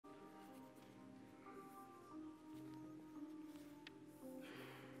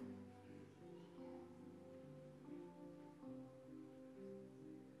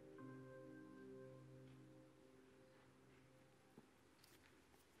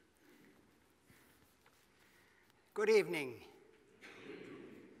Good evening,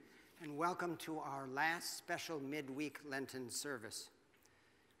 and welcome to our last special midweek Lenten service.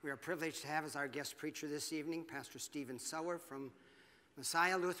 We are privileged to have as our guest preacher this evening Pastor Stephen Sauer from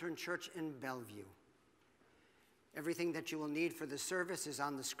Messiah Lutheran Church in Bellevue. Everything that you will need for the service is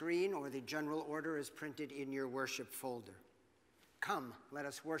on the screen, or the general order is printed in your worship folder. Come, let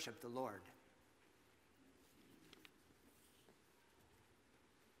us worship the Lord.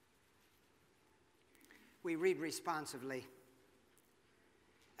 We read responsively.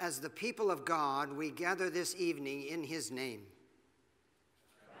 As the people of God, we gather this evening in his name.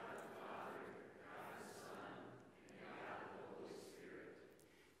 God the Father, God the Son, and God the Holy Spirit.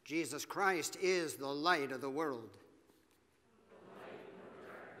 Jesus Christ is the light of the world. The light no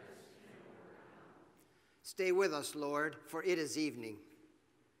darkness can overcome. Stay with us, Lord, for it is evening.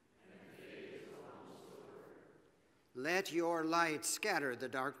 And the day is almost over. Let your light scatter the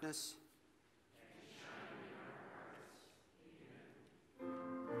darkness.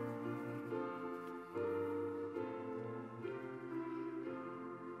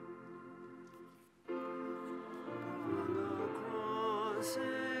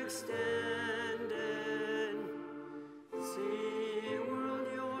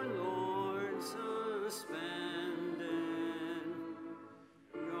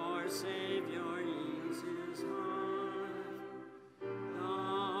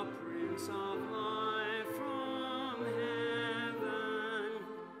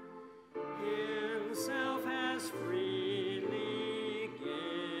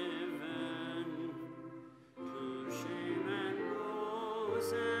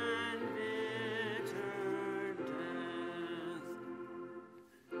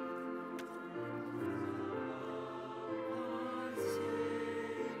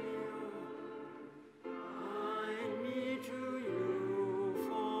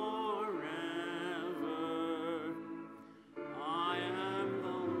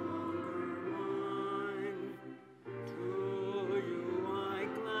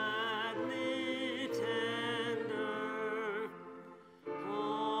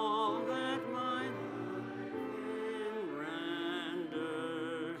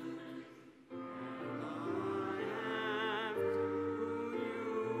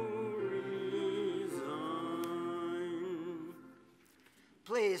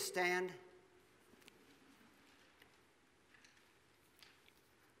 Please stand.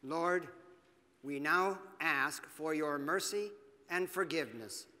 Lord, we now ask for your mercy and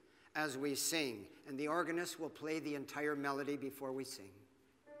forgiveness as we sing, and the organist will play the entire melody before we sing.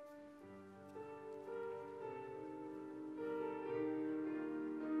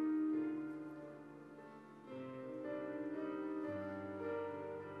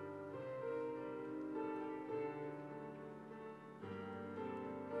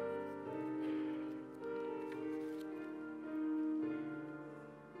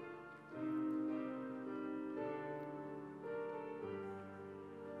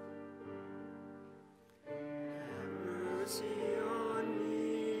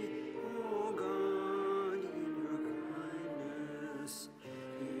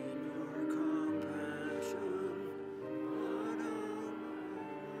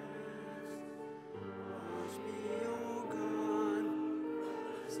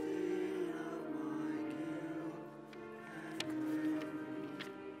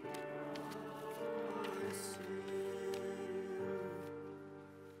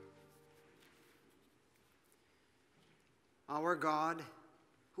 Our God,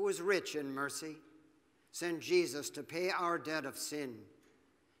 who is rich in mercy, sent Jesus to pay our debt of sin,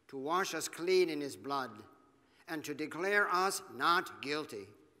 to wash us clean in his blood, and to declare us not guilty.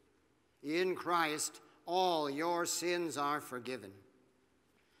 In Christ, all your sins are forgiven.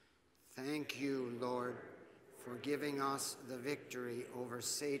 Thank you, Lord, for giving us the victory over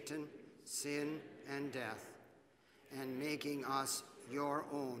Satan, sin, and death, and making us your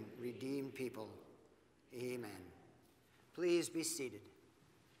own redeemed people. Amen. Please be seated.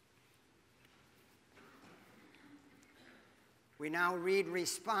 We now read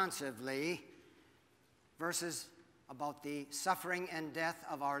responsively verses about the suffering and death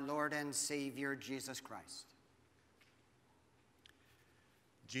of our Lord and Savior, Jesus Christ.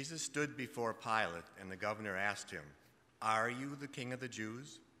 Jesus stood before Pilate, and the governor asked him, "Are you the king of the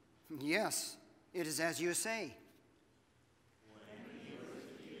Jews?" Yes, it is as you say.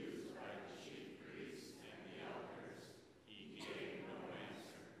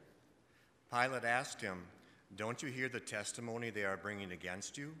 Pilate asked him, "Don't you hear the testimony they are bringing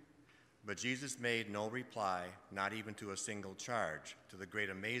against you?" But Jesus made no reply, not even to a single charge, to the great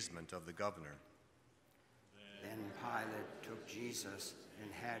amazement of the governor. Then Pilate took Jesus and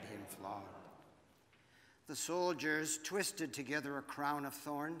had him flogged. The soldiers twisted together a crown of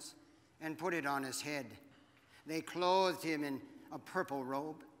thorns and put it on his head. They clothed him in a purple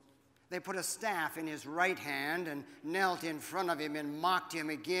robe. They put a staff in his right hand and knelt in front of him and mocked him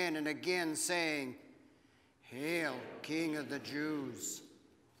again and again, saying, "Hail, King of the Jews!"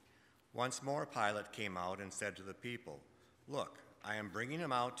 Once more Pilate came out and said to the people, "Look, I am bringing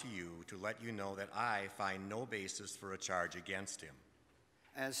him out to you to let you know that I find no basis for a charge against him."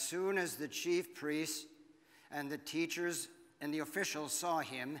 As soon as the chief priests and the teachers and the officials saw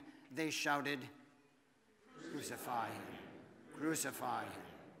him, they shouted, "Crucify him! Crucify him!"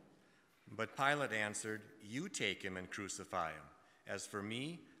 But Pilate answered, "You take him and crucify him. As for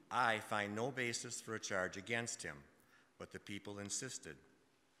me, I find no basis for a charge against him." But the people insisted.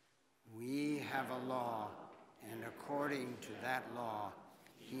 "We have a law, and according to that law,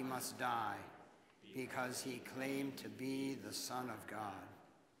 he must die, because he claimed to be the Son of God."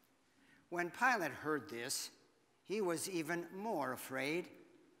 When Pilate heard this, he was even more afraid,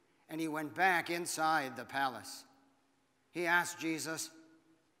 and he went back inside the palace. He asked Jesus,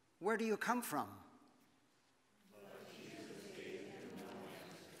 "Where do you come from?"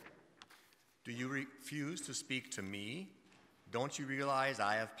 "Do you refuse to speak to me? Don't you realize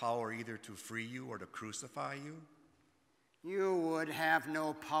I have power either to free you or to crucify you?" "You would have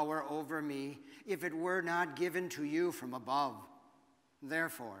no power over me if it were not given to you from above.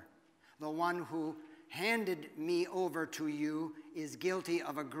 Therefore, the one who handed me over to you is guilty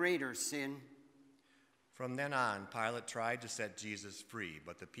of a greater sin." From then on, Pilate tried to set Jesus free,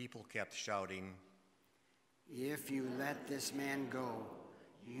 but the people kept shouting, "If you let this man go,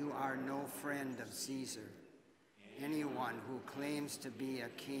 you are no friend of Caesar. Anyone who claims to be a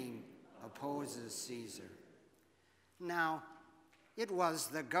king opposes Caesar." Now, it was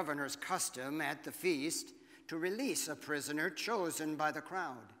the governor's custom at the feast to release a prisoner chosen by the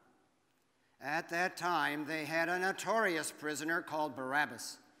crowd. At that time, they had a notorious prisoner called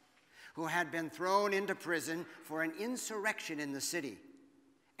Barabbas, who had been thrown into prison for an insurrection in the city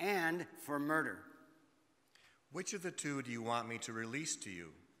and for murder. "Which of the two do you want me to release to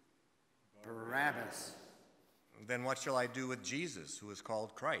you?" "Barabbas." "Then what shall I do with Jesus, who is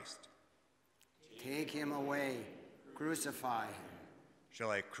called Christ?" "Take him away, crucify him." "Shall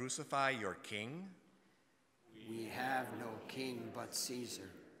I crucify your king?" "We have no king but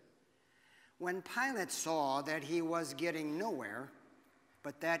Caesar." When Pilate saw that he was getting nowhere,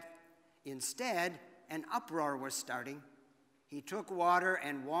 but that instead an uproar was starting, he took water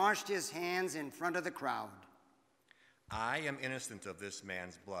and washed his hands in front of the crowd. "I am innocent of this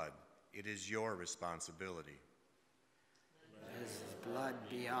man's blood. It is your responsibility." "Let his blood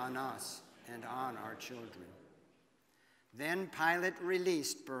be on us and on our children." Then Pilate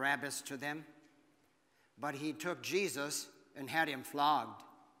released Barabbas to them, but he took Jesus and had him flogged.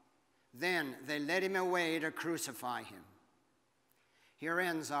 Then they led him away to crucify him. Here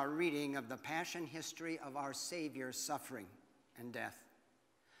ends our reading of the Passion history of our Savior's suffering and death.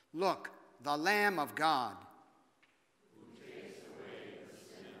 Look, the Lamb of God. Who takes away the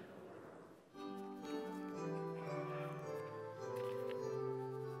sin of the world.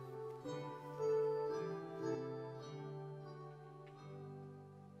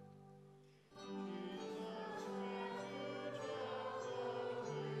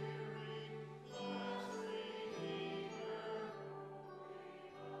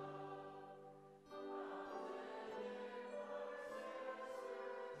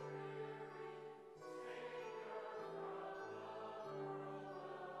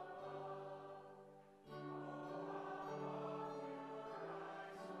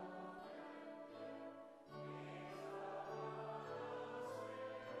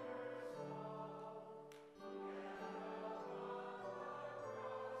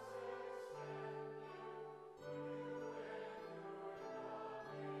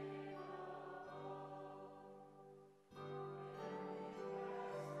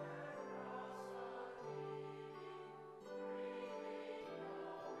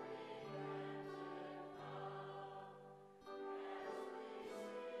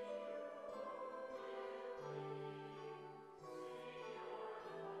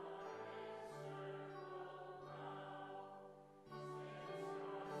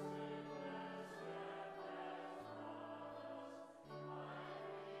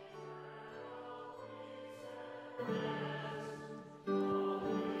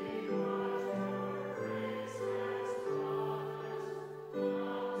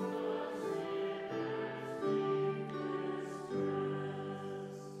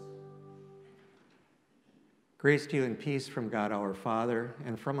 Grace to you and peace from God our Father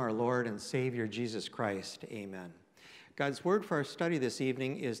and from our Lord and Savior Jesus Christ. Amen. God's word for our study this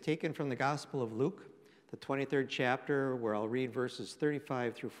evening is taken from the Gospel of Luke, the 23rd chapter, where I'll read verses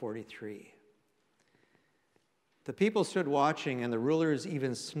 35 through 43. The people stood watching, and the rulers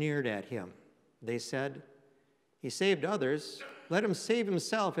even sneered at him. They said, "He saved others. Let him save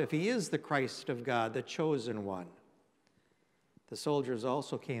himself if he is the Christ of God, the chosen one." The soldiers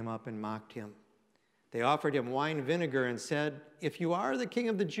also came up and mocked him. They offered him wine vinegar and said, "If you are the king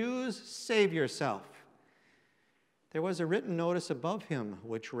of the Jews, save yourself." There was a written notice above him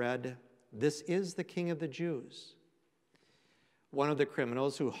which read, "This is the King of the Jews." One of the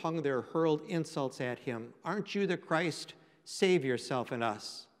criminals who hung there hurled insults at him. "Aren't you the Christ? Save yourself and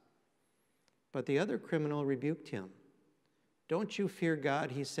us." But the other criminal rebuked him. "Don't you fear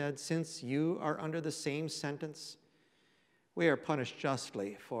God," he said, "since you are under the same sentence? We are punished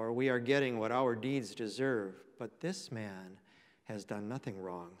justly, for we are getting what our deeds deserve, but this man has done nothing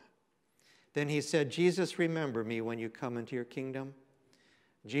wrong." Then he said, "Jesus, remember me when you come into your kingdom."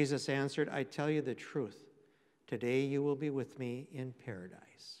 Jesus answered, "I tell you the truth. Today you will be with me in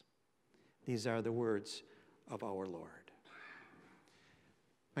paradise." These are the words of our Lord.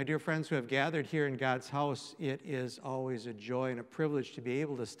 My dear friends who have gathered here in God's house, it is always a joy and a privilege to be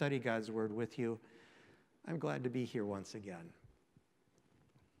able to study God's word with you. I'm glad to be here once again.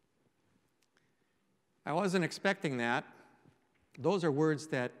 I wasn't expecting that. Those are words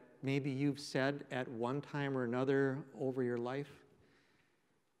that maybe you've said at one time or another over your life.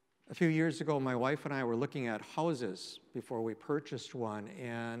 A few years ago, my wife and I were looking at houses before we purchased one,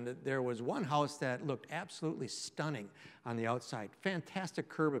 and there was one house that looked absolutely stunning on the outside, fantastic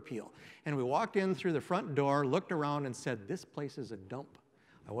curb appeal. And we walked in through the front door, looked around, and said, "This place is a dump."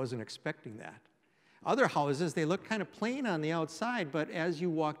 I wasn't expecting that. Other houses, they looked kind of plain on the outside, but as you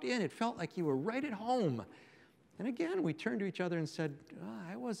walked in, it felt like you were right at home. And again, we turned to each other and said,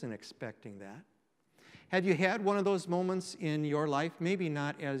 "I wasn't expecting that." Have you had one of those moments in your life? Maybe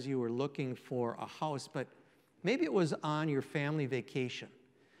not as you were looking for a house, but maybe it was on your family vacation.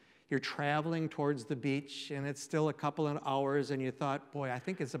 You're traveling towards the beach, and it's still a couple of hours, and you thought, "Boy, I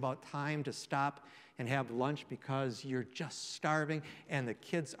think it's about time to stop and have lunch because you're just starving, and the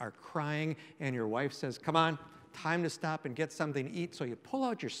kids are crying," and your wife says, "Come on, time to stop and get something to eat." So you pull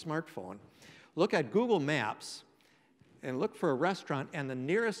out your smartphone, look at Google Maps, and look for a restaurant, and the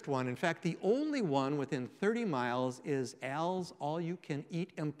nearest one, in fact, the only one within 30 miles is Al's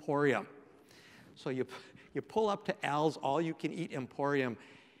All-You-Can-Eat Emporium. So you pull up to Al's All-You-Can-Eat Emporium,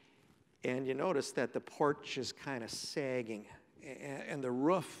 and you notice that the porch is kind of sagging, and the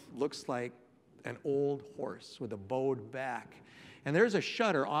roof looks like an old horse with a bowed back. And there's a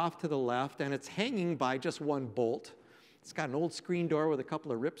shutter off to the left, and it's hanging by just one bolt. It's got an old screen door with a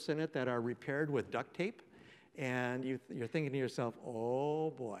couple of rips in it that are repaired with duct tape. And you're thinking to yourself,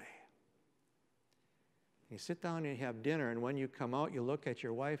 "Oh boy." You sit down and you have dinner, and when you come out, you look at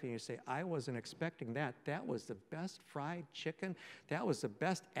your wife and you say, "I wasn't expecting that. That was the best fried chicken. That was the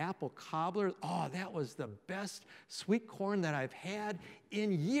best apple cobbler. Oh, that was the best sweet corn that I've had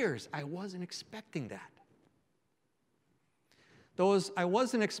in years. I wasn't expecting that." Those "I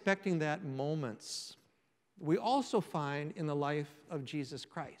wasn't expecting that" moments we also find in the life of Jesus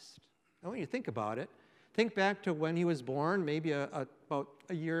Christ. Now, when you think about it, think back to when he was born, maybe about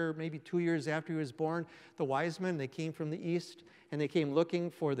a year, maybe 2 years after he was born. The wise men, they came from the east, and they came looking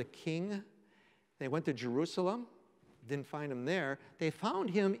for the king. They went to Jerusalem, didn't find him there. They found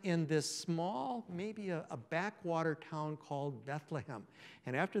him in this small, maybe a backwater town called Bethlehem.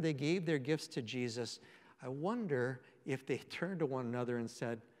 And after they gave their gifts to Jesus, I wonder if they turned to one another and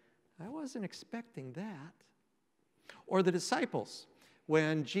said, "I wasn't expecting that." Or the disciples,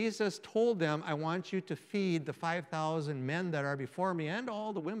 when Jesus told them, "I want you to feed the 5,000 men that are before me, and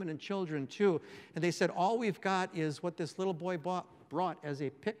all the women and children too." And they said, "All we've got is what this little boy brought as a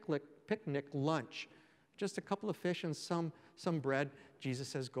picnic lunch. Just a couple of fish and some bread." Jesus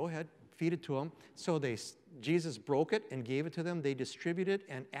says, "Go ahead, feed it to them." So Jesus broke it and gave it to them. They distributed,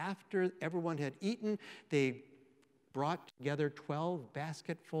 and after everyone had eaten, they brought together 12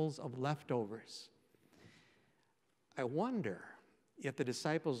 basketfuls of leftovers. I wonder if the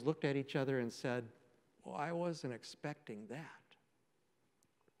disciples looked at each other and said, "Well, I wasn't expecting that."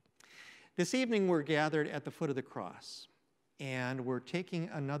 This evening, we're gathered at the foot of the cross, and we're taking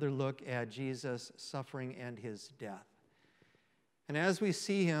another look at Jesus' suffering and his death. And as we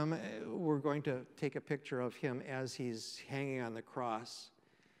see him, we're going to take a picture of him as he's hanging on the cross.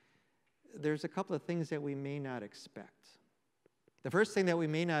 There's a couple of things that we may not expect. The first thing that we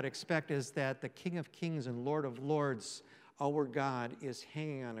may not expect is that the King of Kings and Lord of Lords, our God, is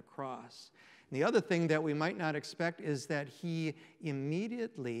hanging on a cross. And the other thing that we might not expect is that he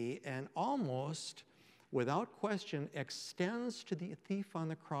immediately and almost without question extends to the thief on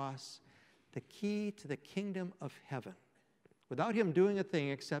the cross the key to the kingdom of heaven, without him doing a thing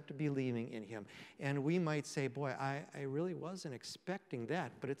except believing in him. And we might say, boy, I really wasn't expecting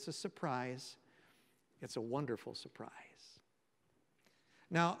that, but it's a surprise. It's a wonderful surprise.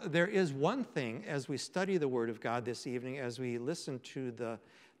 Now, there is one thing as we study the Word of God this evening, as we listen to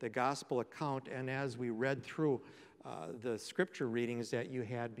the gospel account, and as we read through the scripture readings that you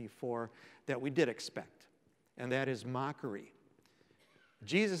had before, that we did expect, and that is mockery.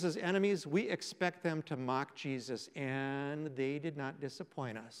 Jesus' enemies, we expect them to mock Jesus, and they did not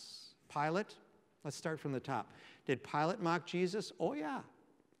disappoint us. Pilate, let's start from the top. Did Pilate mock Jesus? Oh, yeah.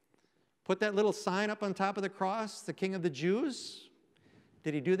 Put that little sign up on top of the cross, the King of the Jews?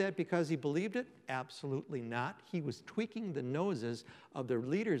 Did he do that because he believed it? Absolutely not. He was tweaking the noses of the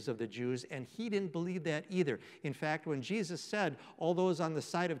leaders of the Jews, and he didn't believe that either. In fact, when Jesus said, all those on the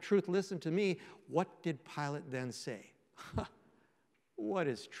side of truth, listen to me, what did Pilate then say? What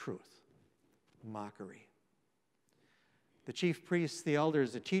is truth? Mockery. The chief priests, the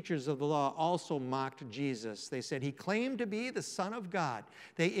elders, the teachers of the law also mocked Jesus. They said he claimed to be the Son of God.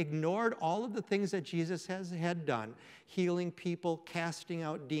 They ignored all of the things that Jesus had done, healing people, casting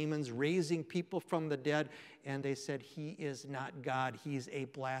out demons, raising people from the dead, and they said he is not God. He's a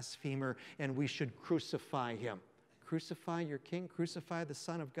blasphemer, and we should crucify him. Crucify your king? Crucify the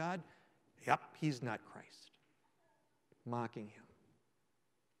Son of God? Yep, he's not Christ. Mocking him.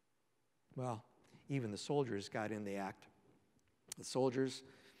 Well, even the soldiers got in the act. The soldiers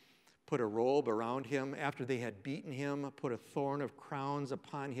put a robe around him after they had beaten him, put a thorn of crowns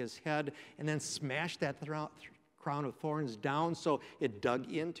upon his head, and then smashed that crown of thorns down so it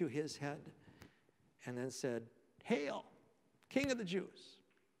dug into his head, and then said, "Hail, King of the Jews,"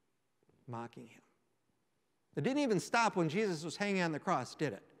 mocking him. It didn't even stop when Jesus was hanging on the cross,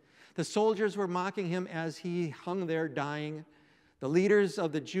 did it? The soldiers were mocking him as he hung there dying. The leaders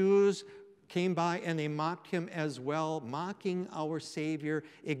of the Jews came by and they mocked him as well, mocking our Savior,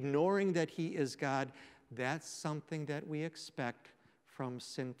 ignoring that he is God. That's something that we expect from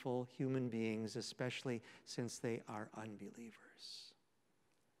sinful human beings, especially since they are unbelievers.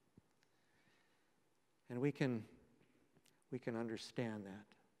 And we can understand that.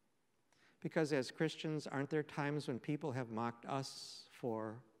 Because as Christians, aren't there times when people have mocked us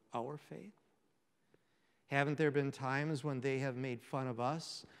for our faith? Haven't there been times when they have made fun of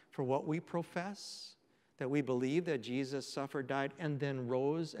us for what we profess, that we believe that Jesus suffered, died, and then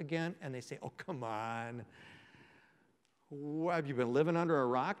rose again? And they say, oh, come on. Have you been living under a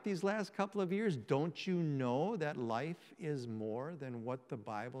rock these last couple of years? Don't you know that life is more than what the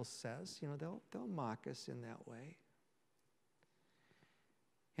Bible says? You know, they'll mock us in that way.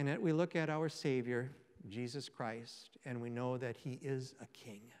 And yet we look at our Savior, Jesus Christ, and we know that he is a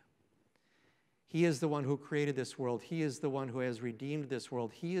king. He is the one who created this world. He is the one who has redeemed this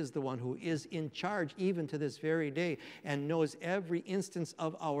world. He is the one who is in charge even to this very day and knows every instance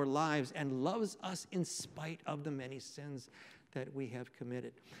of our lives and loves us in spite of the many sins that we have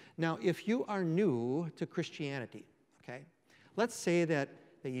committed. Now, if you are new to Christianity, okay, let's say that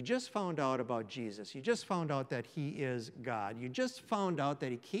you just found out about Jesus. You just found out that he is God. You just found out that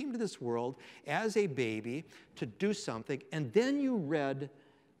he came to this world as a baby to do something, and then you read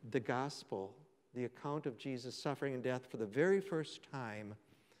the gospel, the account of Jesus' suffering and death for the very first time.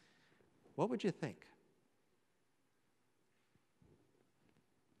 What would you think?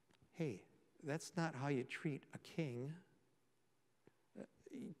 Hey, that's not how you treat a king.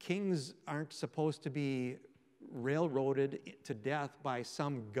 Kings aren't supposed to be railroaded to death by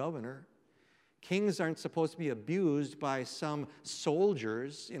some governor. Kings aren't supposed to be abused by some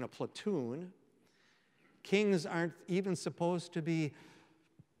soldiers in a platoon. Kings aren't even supposed to be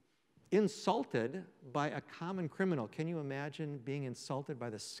insulted by a common criminal. Can you imagine being insulted by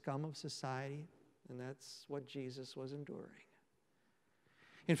the scum of society? And that's what Jesus was enduring.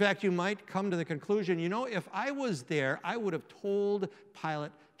 In fact, you might come to the conclusion, you know, if I was there, I would have told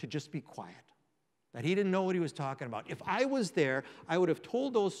Pilate to just be quiet, that he didn't know what he was talking about. If I was there, I would have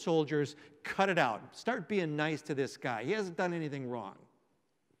told those soldiers, cut it out. Start being nice to this guy. He hasn't done anything wrong.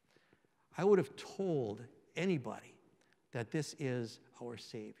 I would have told anybody that this is our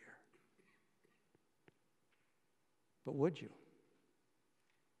Savior. But would you?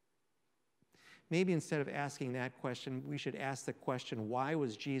 Maybe instead of asking that question, we should ask the question, why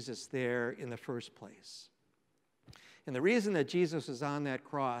was Jesus there in the first place? And the reason that Jesus was on that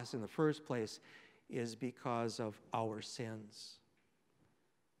cross in the first place is because of our sins.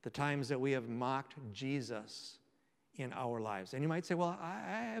 The times that we have mocked Jesus in our lives. And you might say, well,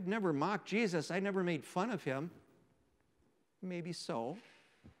 I have never mocked Jesus. I never made fun of him. Maybe so.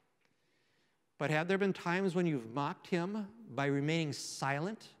 But have there been times when you've mocked him by remaining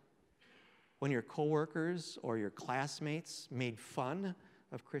silent When your coworkers or your classmates made fun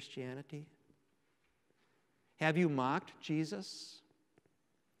of Christianity? Have you mocked Jesus?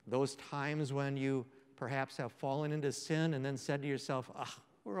 Those times when you perhaps have fallen into sin and then said to yourself,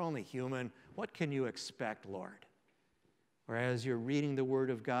 we're only human. What can you expect, Lord? Or as you're reading the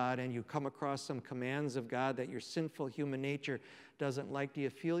Word of God and you come across some commands of God that your sinful human nature doesn't like, do you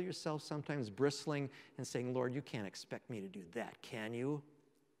feel yourself sometimes bristling and saying, Lord, you can't expect me to do that, can you?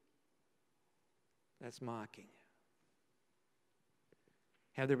 That's mocking.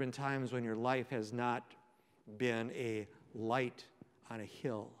 Have there been times when your life has not been a light on a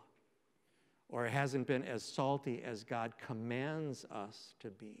hill, or it hasn't been as salty as God commands us to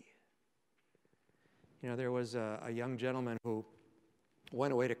be? You know, there was a young gentleman who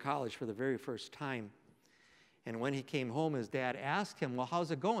went away to college for the very first time. And when he came home, his dad asked him, well,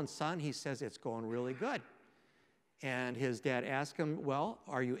 how's it going, son? He says, it's going really good. And his dad asked him, well,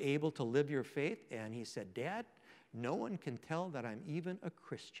 are you able to live your faith? And he said, Dad, no one can tell that I'm even a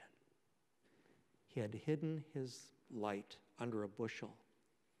Christian. He had hidden his light under a bushel.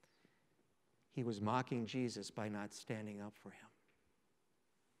 He was mocking Jesus by not standing up for him.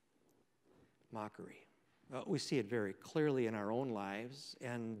 Mockery. We see it very clearly in our own lives,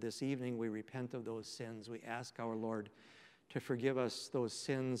 and this evening we repent of those sins. We ask our Lord to forgive us those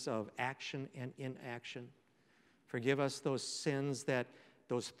sins of action and inaction. Forgive us those sins,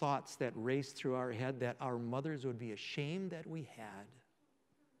 those thoughts that race through our head that our mothers would be ashamed that we had.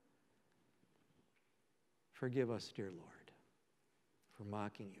 Forgive us, dear Lord, for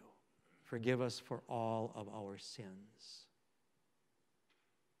mocking you. Forgive us for all of our sins.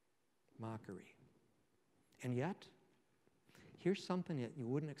 Mockery. And yet, here's something that you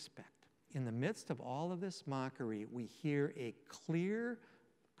wouldn't expect. In the midst of all of this mockery, we hear a clear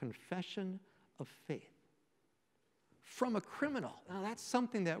confession of faith from a criminal. Now, that's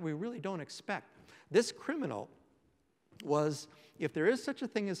something that we really don't expect. This criminal was, if there is such a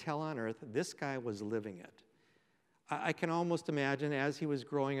thing as hell on earth, this guy was living it. I can almost imagine as he was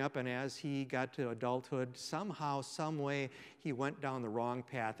growing up and as he got to adulthood, somehow, some way, he went down the wrong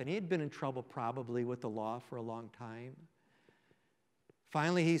path. And he had been in trouble probably with the law for a long time.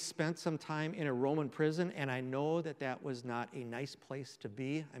 Finally, he spent some time in a Roman prison, and I know that that was not a nice place to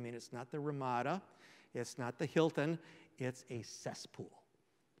be. I mean, it's not the Ramada, it's not the Hilton, it's a cesspool.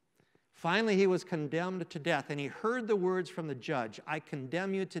 Finally, he was condemned to death, and he heard the words from the judge, I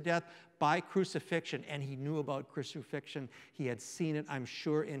condemn you to death by crucifixion. And he knew about crucifixion. He had seen it, I'm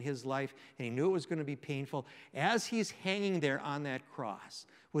sure, in his life, and he knew it was going to be painful. As he's hanging there on that cross,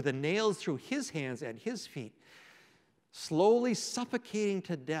 with the nails through his hands and his feet, slowly suffocating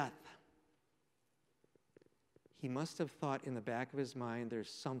to death, he must have thought in the back of his mind, there's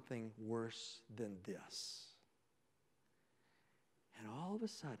something worse than this. And all of a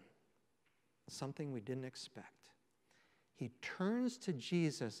sudden, something we didn't expect. He turns to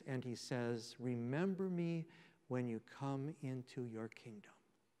Jesus and he says, remember me when you come into your kingdom.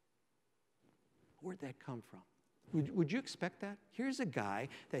 Where'd that come from? Would you expect that? Here's a guy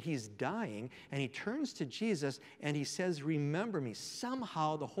that he's dying, and he turns to Jesus and he says, remember me.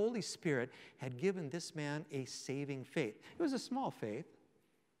 Somehow the Holy Spirit had given this man a saving faith. It was a small faith.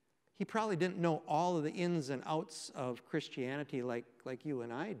 He probably didn't know all of the ins and outs of Christianity like you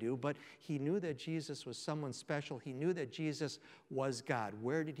and I do, but he knew that Jesus was someone special. He knew that Jesus was God.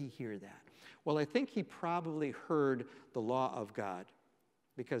 Where did he hear that? Well, I think he probably heard the law of God,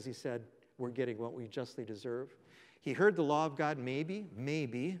 because he said, we're getting what we justly deserve. He heard the law of God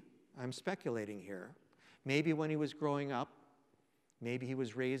maybe, I'm speculating here, maybe when he was growing up, maybe he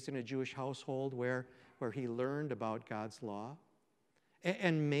was raised in a Jewish household where he learned about God's law.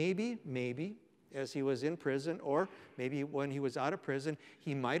 And maybe, as he was in prison, or maybe when he was out of prison,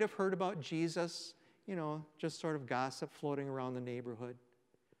 he might have heard about Jesus, just sort of gossip floating around the neighborhood.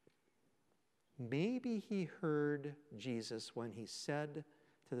 Maybe he heard Jesus when he said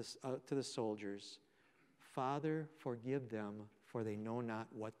to the soldiers, Father, forgive them, for they know not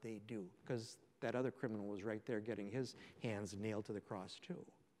what they do. Because that other criminal was right there getting his hands nailed to the cross too.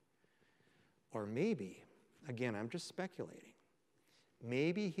 Or maybe, again, I'm just speculating,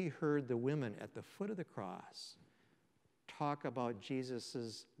 maybe he heard the women at the foot of the cross talk about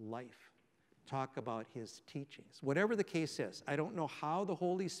Jesus' life, talk about his teachings. Whatever the case is, I don't know how the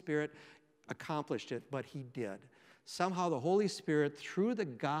Holy Spirit accomplished it, but he did. Somehow the Holy Spirit, through the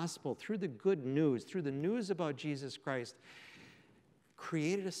gospel, through the good news, through the news about Jesus Christ,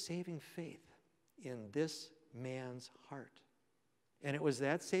 created a saving faith in this man's heart. And it was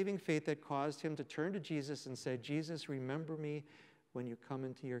that saving faith that caused him to turn to Jesus and say, Jesus, remember me when you come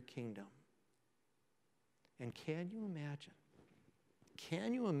into your kingdom. And can you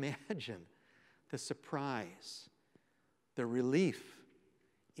imagine the surprise, the relief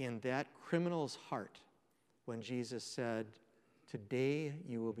in that criminal's heart when Jesus said, "Today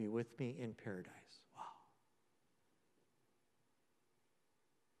you will be with me in paradise." Wow.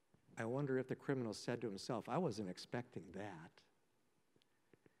 I wonder if the criminal said to himself, "I wasn't expecting that."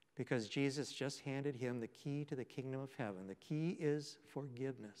 Because Jesus just handed him the key to the kingdom of heaven. The key is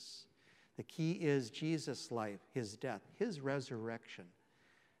forgiveness. The key is Jesus' life, his death, his resurrection.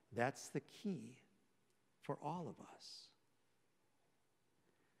 That's the key for all of us.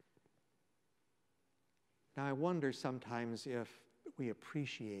 Now, I wonder sometimes if we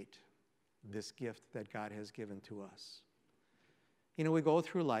appreciate this gift that God has given to us. You know, we go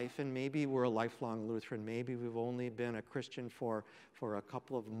through life, and maybe we're a lifelong Lutheran. Maybe we've only been a Christian for a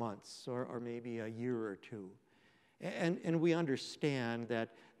couple of months or maybe a year or two. And we understand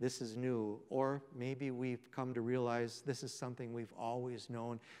that this is new, or maybe we've come to realize this is something we've always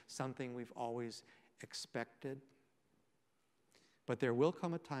known, something we've always expected. But there will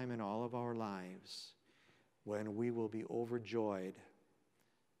come a time in all of our lives when we will be overjoyed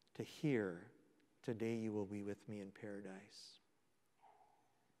to hear, "Today you will be with me in paradise."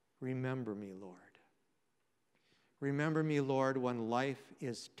 Remember me, Lord. Remember me, Lord, when life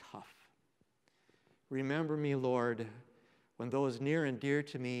is tough. Remember me, Lord, when those near and dear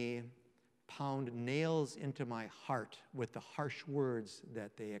to me pound nails into my heart with the harsh words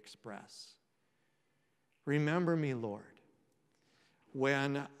that they express. Remember me, Lord,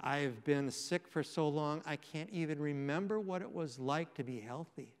 when I've been sick for so long I can't even remember what it was like to be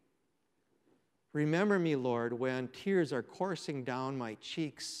healthy. Remember me, Lord, when tears are coursing down my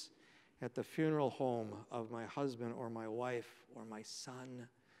cheeks at the funeral home of my husband or my wife or my son,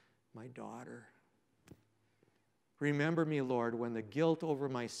 my daughter. Remember me, Lord, when the guilt over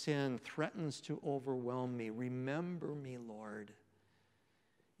my sin threatens to overwhelm me. Remember me, Lord,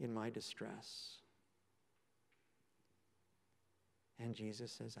 in my distress. And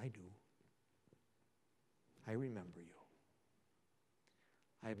Jesus says, "I do. I remember you.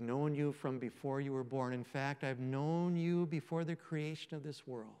 I've known you from before you were born. In fact, I've known you before the creation of this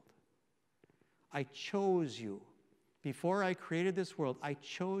world. I chose you. Before I created this world, I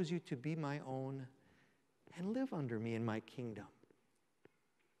chose you to be my own and live under me in my kingdom,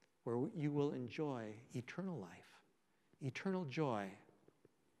 where you will enjoy eternal life, eternal joy,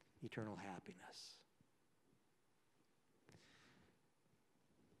 eternal happiness."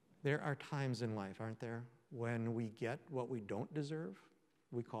 There are times in life, aren't there, when we get what we don't deserve?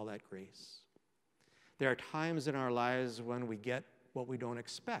 We call that grace. There are times in our lives when we get what we don't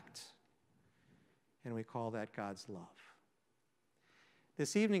expect, and we call that God's love.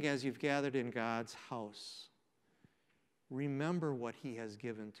 This evening, as you've gathered in God's house, remember what he has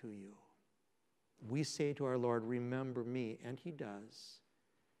given to you. We say to our Lord, "Remember me," and he does.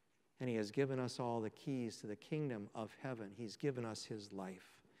 And he has given us all the keys to the kingdom of heaven. He's given us his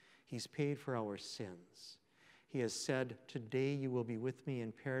life. He's paid for our sins. He has said, "Today you will be with me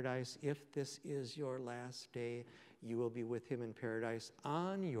in paradise. If this is your last day, you will be with him in paradise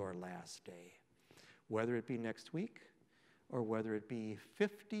on your last day." Whether it be next week or whether it be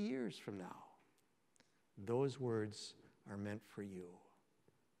 50 years from now, those words are meant for you.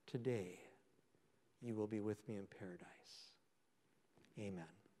 Today, you will be with me in paradise.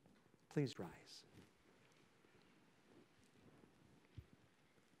 Amen. Please rise.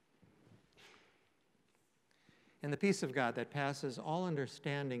 And the peace of God that passes all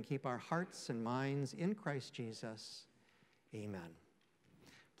understanding, keep our hearts and minds in Christ Jesus. Amen.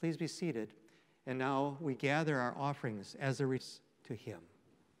 Please be seated. And now we gather our offerings as a response to him.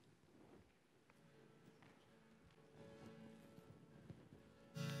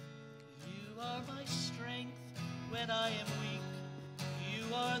 You are my strength when I am weak.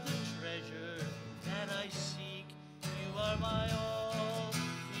 You are the treasure that I seek. You are my all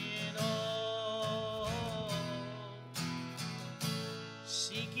in all.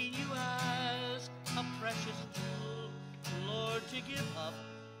 Seeking you as a precious jewel, Lord, to give up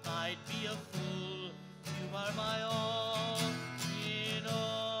I'd be a fool. You are my all in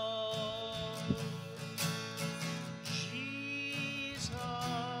all. Jesus,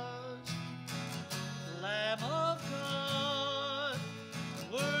 Lamb of God,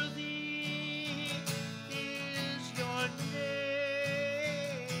 worthy is your name.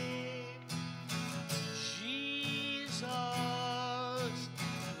 Jesus,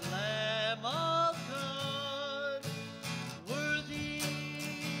 Lamb of God, worthy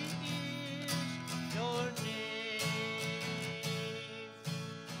is your name.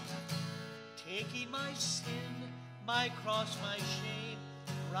 Taking my sin, my cross, my shame,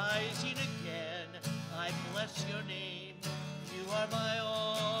 rising again, I bless your name. You are my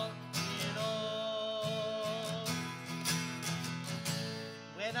all in all.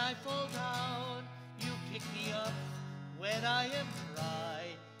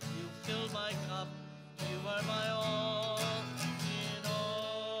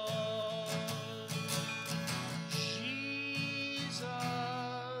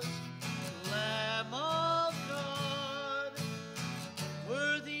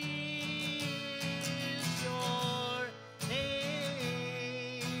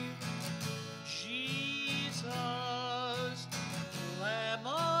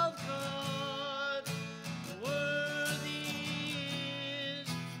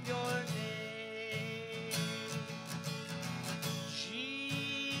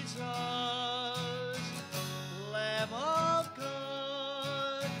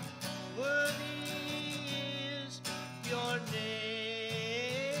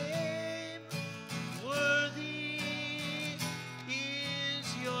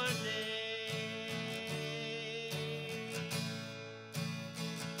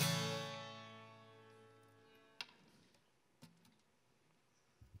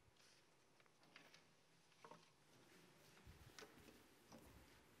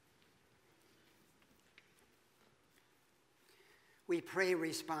 We pray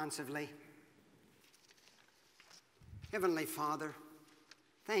responsively. Heavenly Father,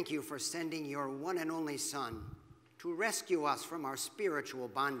 thank you for sending your one and only Son to rescue us from our spiritual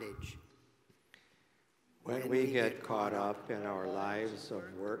bondage. When we get caught up in our lives of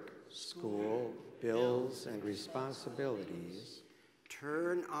work, school, bills, and responsibilities,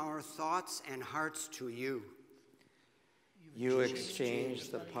 turn our thoughts and hearts to you. You exchange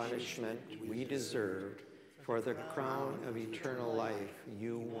the punishment we deserved for the crown of eternal life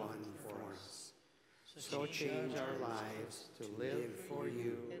you won for us. So change our lives to live for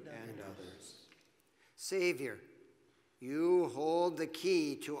you and others. Savior, you hold the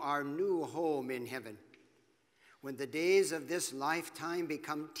key to our new home in heaven. When the days of this lifetime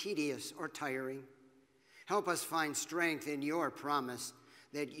become tedious or tiring, help us find strength in your promise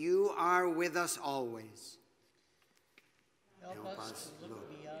that you are with us always. Help us to look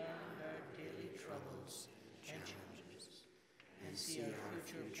beyond our daily troubles and challenges and see our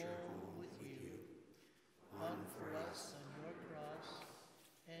future home with you, won for us on your cross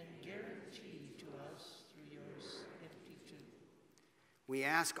and guaranteed to us through yours empty tomb. We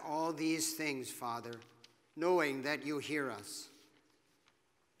ask all these things, Father, knowing that you hear us.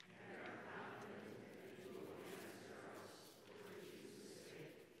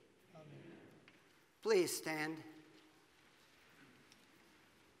 Please stand.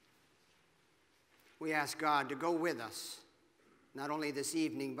 We ask God to go with us, not only this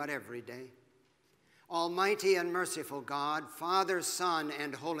evening, but every day. Almighty and merciful God, Father, Son,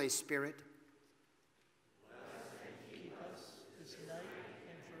 and Holy Spirit, Keep us this night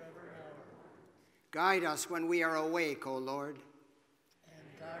and forevermore, guide us when we are awake, O Lord,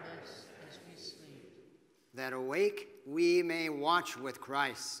 and guard us as we sleep, that awake we may watch with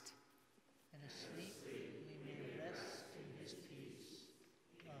Christ. and asleep we may rest in his peace.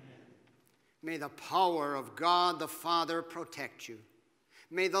 Amen. May the power of God the Father protect you.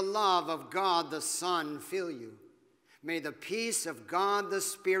 May the love of God the Son fill you. May the peace of God the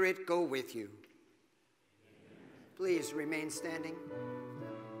Spirit go with you. Please remain standing.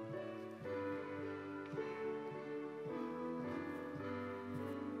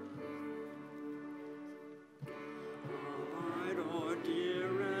 Abide, O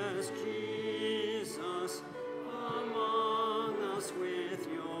dearest Jesus, among us with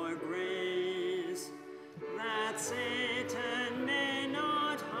your grace, that Satan may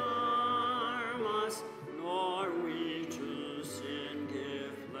not harm us, nor we to sin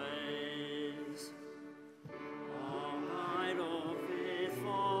give place. Abide, O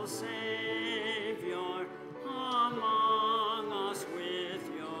faithful Savior, among us with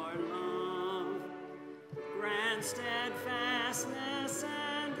your love. Grant steadfastness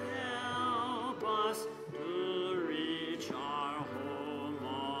and help us to reach our home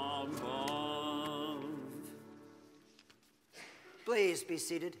above. Please be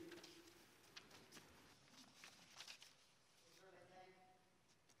seated.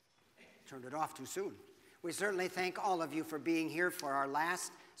 Turned it off too soon. We certainly thank all of you for being here for our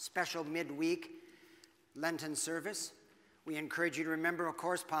last special midweek Lenten service. We encourage you to remember, of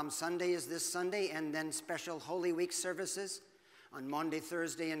course, Palm Sunday is this Sunday, and then special Holy Week services on Monday,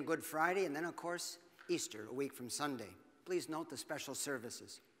 Thursday, and Good Friday, and then, of course, Easter, a week from Sunday. Please note the special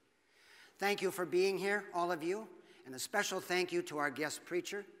services. Thank you for being here, all of you, and a special thank you to our guest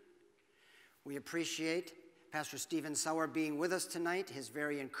preacher. We appreciate Pastor Stephen Sauer being with us tonight, his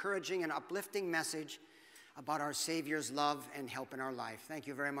very encouraging and uplifting message about our Savior's love and help in our life. Thank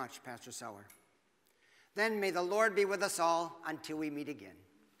you very much, Pastor Sauer. Then may the Lord be with us all until we meet again.